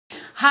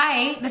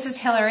Hi, this is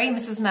Hillary,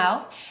 Mrs.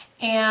 Mo,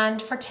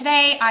 and for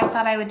today I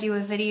thought I would do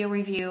a video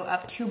review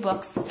of two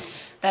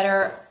books that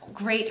are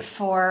great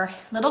for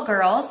little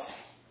girls.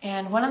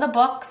 And one of the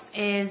books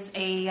is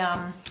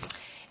a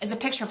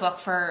picture book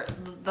for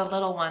the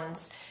little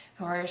ones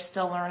who are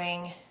still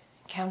learning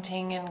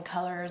counting and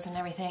colors and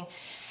everything.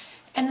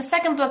 And the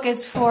second book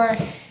is for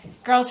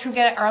girls who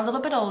are a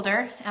little bit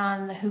older,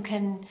 who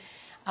can.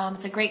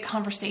 It's a great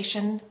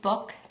conversation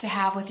book to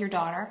have with your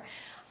daughter.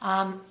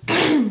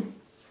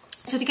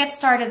 So to get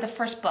started, the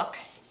first book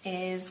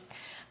is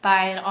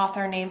by an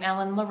author named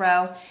Ellen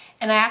LaRoe,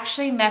 and I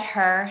actually met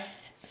her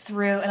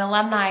through an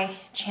alumni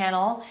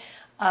channel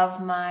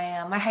of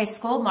my high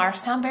school,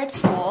 Morristown Baird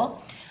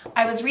School.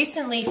 I was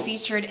recently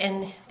featured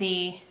in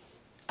the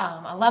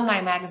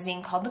alumni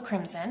magazine called The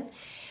Crimson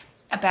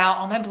about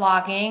all my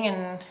blogging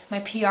and my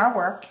PR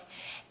work,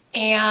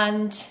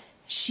 and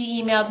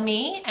she emailed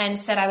me and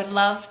said I would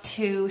love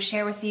to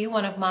share with you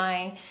one of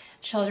my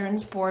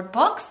children's board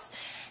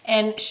books.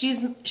 And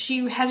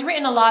she has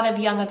written a lot of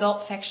young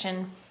adult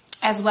fiction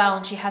as well,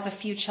 and she has a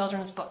few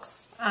children's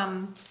books.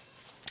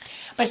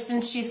 But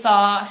since she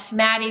saw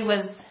Maddie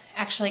was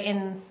actually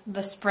in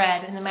the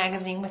spread in the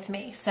magazine with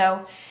me,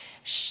 so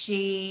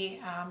she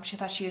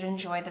thought she would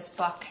enjoy this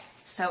book.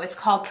 So it's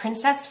called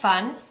Princess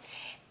Fun,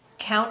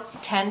 Count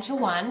 10 to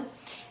 1,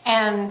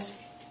 and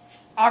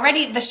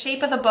already the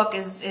shape of the book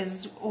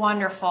is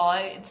wonderful.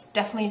 It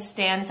definitely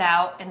stands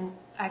out, and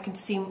I can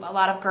see a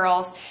lot of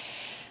girls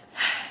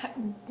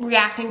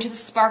reacting to the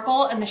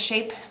sparkle and the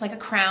shape like a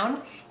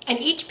crown. And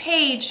each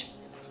page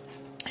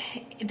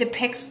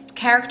depicts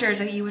characters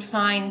that you would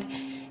find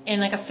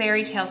in like a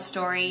fairy tale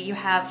story. You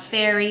have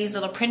fairies,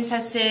 little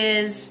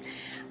princesses,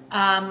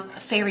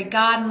 fairy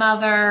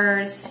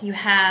godmothers, you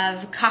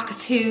have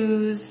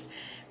cockatoos,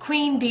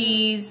 queen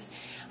bees.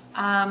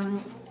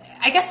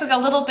 I guess like a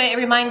little bit, it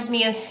reminds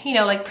me of,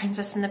 like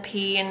Princess and the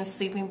Pea and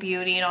Sleeping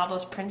Beauty and all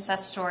those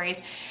princess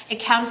stories. It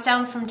counts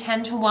down from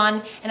 10 to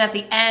 1, and at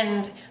the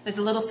end, there's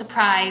a little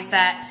surprise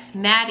that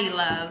Maddie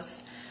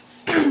loves.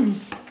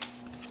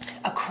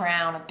 A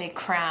crown, a big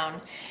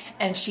crown.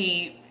 And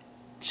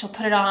she'll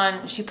put it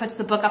on, she puts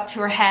the book up to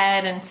her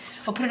head, and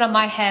we'll put it on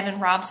my head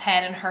and Rob's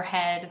head and her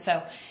head.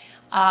 So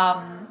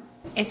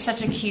it's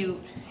such a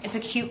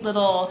cute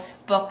little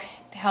book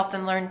to help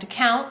them learn to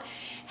count,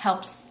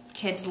 helps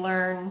kids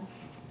learn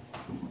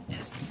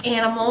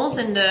animals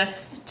and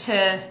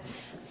to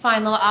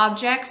find little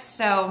objects.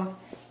 So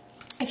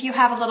if you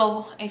have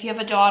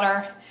a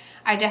daughter,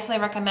 I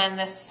definitely recommend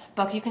this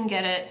book. You can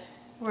get it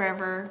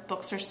wherever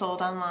books are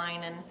sold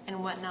online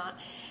and whatnot.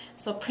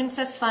 So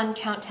Princess Fun,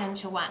 Count 10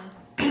 to 1.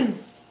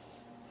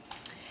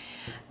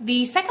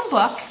 The second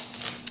book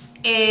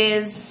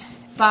is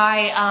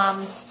by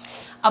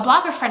a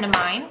blogger friend of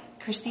mine,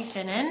 Kristie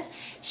Finnan.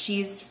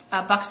 She's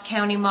a Bucks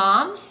County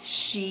mom.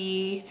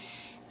 She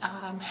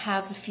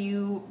has a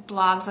few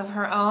blogs of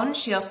her own.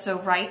 She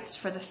also writes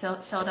for the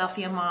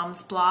Philadelphia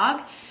Moms blog.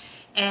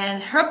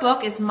 And her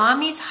book is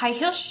Mommy's High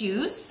Heel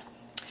Shoes.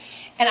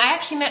 And I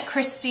actually met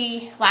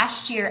Kristie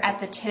last year at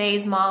the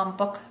Today's Mom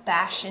Book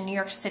Bash in New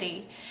York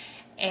City.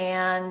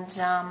 And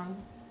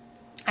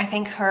I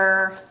think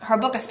her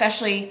book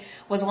especially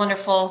was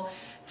wonderful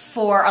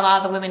for a lot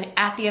of the women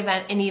at the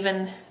event, and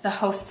even the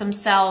hosts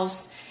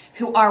themselves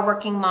who are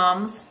working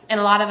moms. And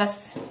a lot of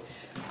us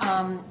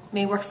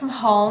may work from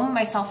home,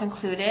 myself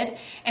included,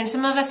 and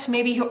some of us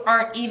maybe who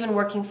aren't even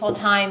working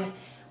full-time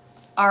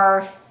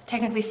are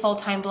technically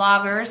full-time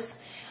bloggers,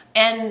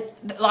 and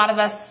a lot of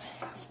us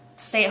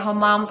stay-at-home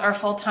moms are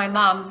full-time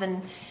moms,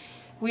 and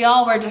we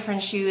all wear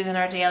different shoes in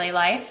our daily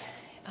life,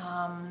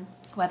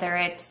 whether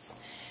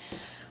it's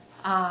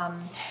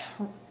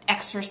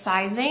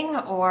exercising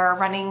or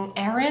running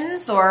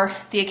errands or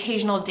the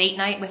occasional date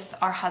night with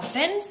our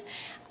husbands.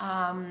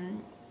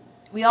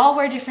 We all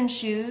wear different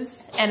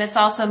shoes, and it's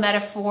also a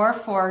metaphor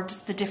for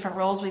just the different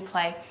roles we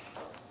play.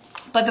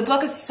 But the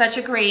book is such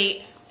a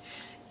great,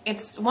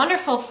 it's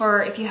wonderful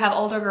for if you have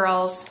older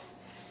girls,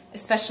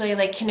 especially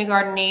like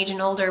kindergarten age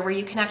and older, where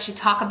you can actually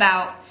talk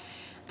about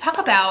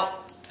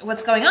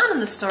what's going on in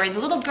the story. The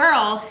little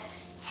girl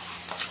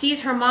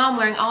sees her mom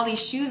wearing all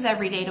these shoes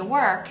every day to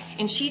work,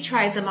 and she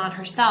tries them on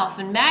herself,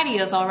 and Maddie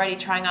is already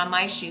trying on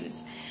my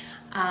shoes.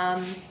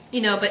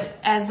 But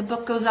as the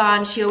book goes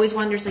on, she always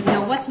wonders,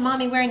 what's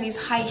Mommy wearing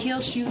these high heel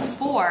shoes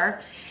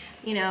for?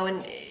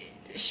 And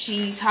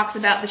she talks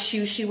about the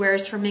shoes she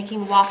wears for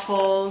making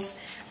waffles,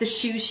 the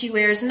shoes she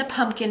wears in the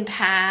pumpkin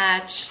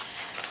patch,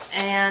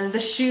 and the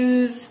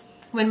shoes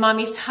when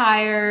Mommy's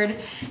tired.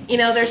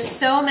 There's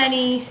so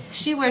many,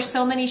 she wears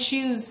so many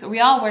shoes, we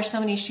all wear so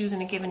many shoes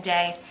in a given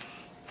day,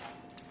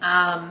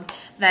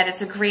 that it's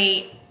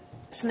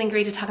something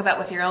great to talk about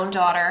with your own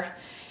daughter,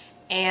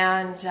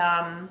 and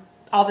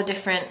all the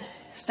different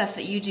stuff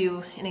that you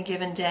do in a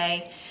given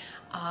day.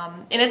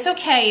 And it's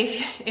okay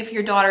if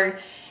your daughter,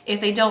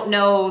 if they don't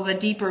know the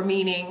deeper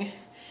meaning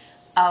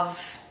of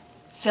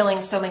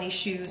filling so many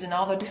shoes and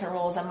all the different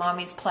roles that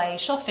mommies play.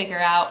 She'll figure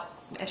out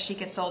as she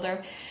gets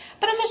older.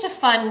 But it's just a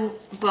fun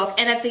book.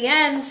 And at the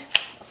end,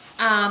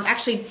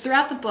 actually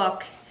throughout the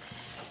book,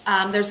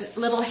 there's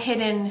little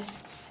hidden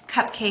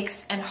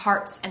cupcakes and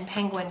hearts and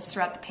penguins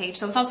throughout the page.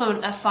 So it's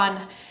also a fun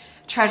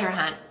treasure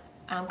hunt.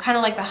 Kind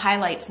of like the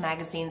highlights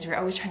magazines, where you're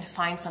always trying to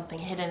find something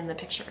hidden in the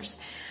pictures.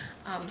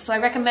 So I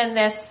recommend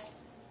this.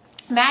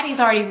 Maddie's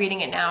already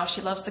reading it now.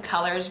 She loves the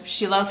colors.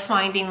 She loves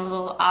finding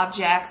little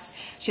objects.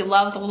 She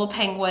loves the little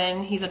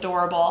penguin. He's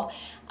adorable.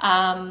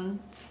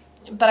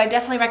 But I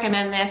definitely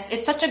recommend this.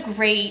 It's such a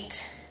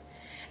great,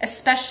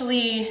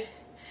 especially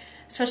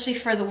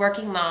for the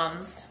working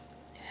moms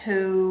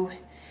who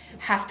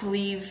have to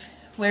leave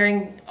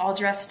wearing all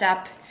dressed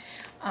up.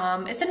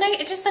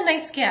 It's just a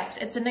nice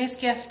gift. It's a nice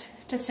gift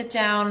to sit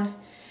down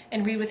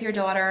and read with your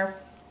daughter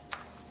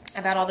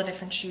about all the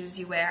different shoes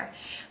you wear.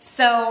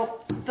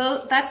 So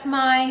those are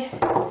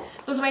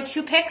my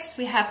 2 picks.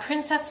 We have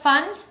Princess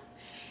Fun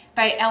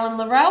by Ellen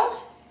Leroux,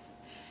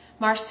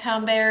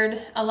 Marstown Baird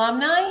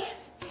alumni,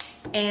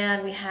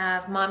 and we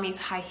have Mommy's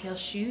High Heel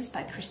Shoes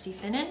by Kristie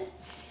Finnan.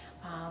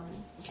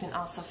 You can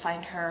also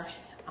find her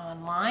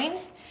online,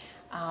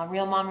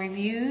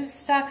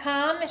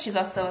 realmomreviews.com, and she's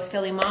also a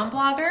Philly mom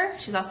blogger.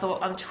 She's also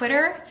on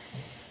Twitter,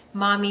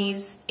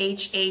 Mommy's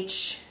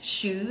HH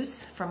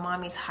Shoes, for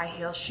Mommy's High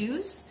Heel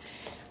Shoes.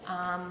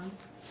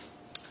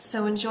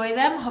 So enjoy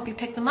them. Hope you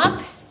pick them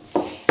up.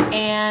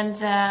 And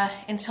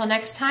until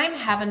next time,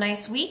 have a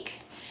nice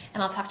week,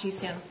 and I'll talk to you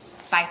soon.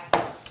 Bye.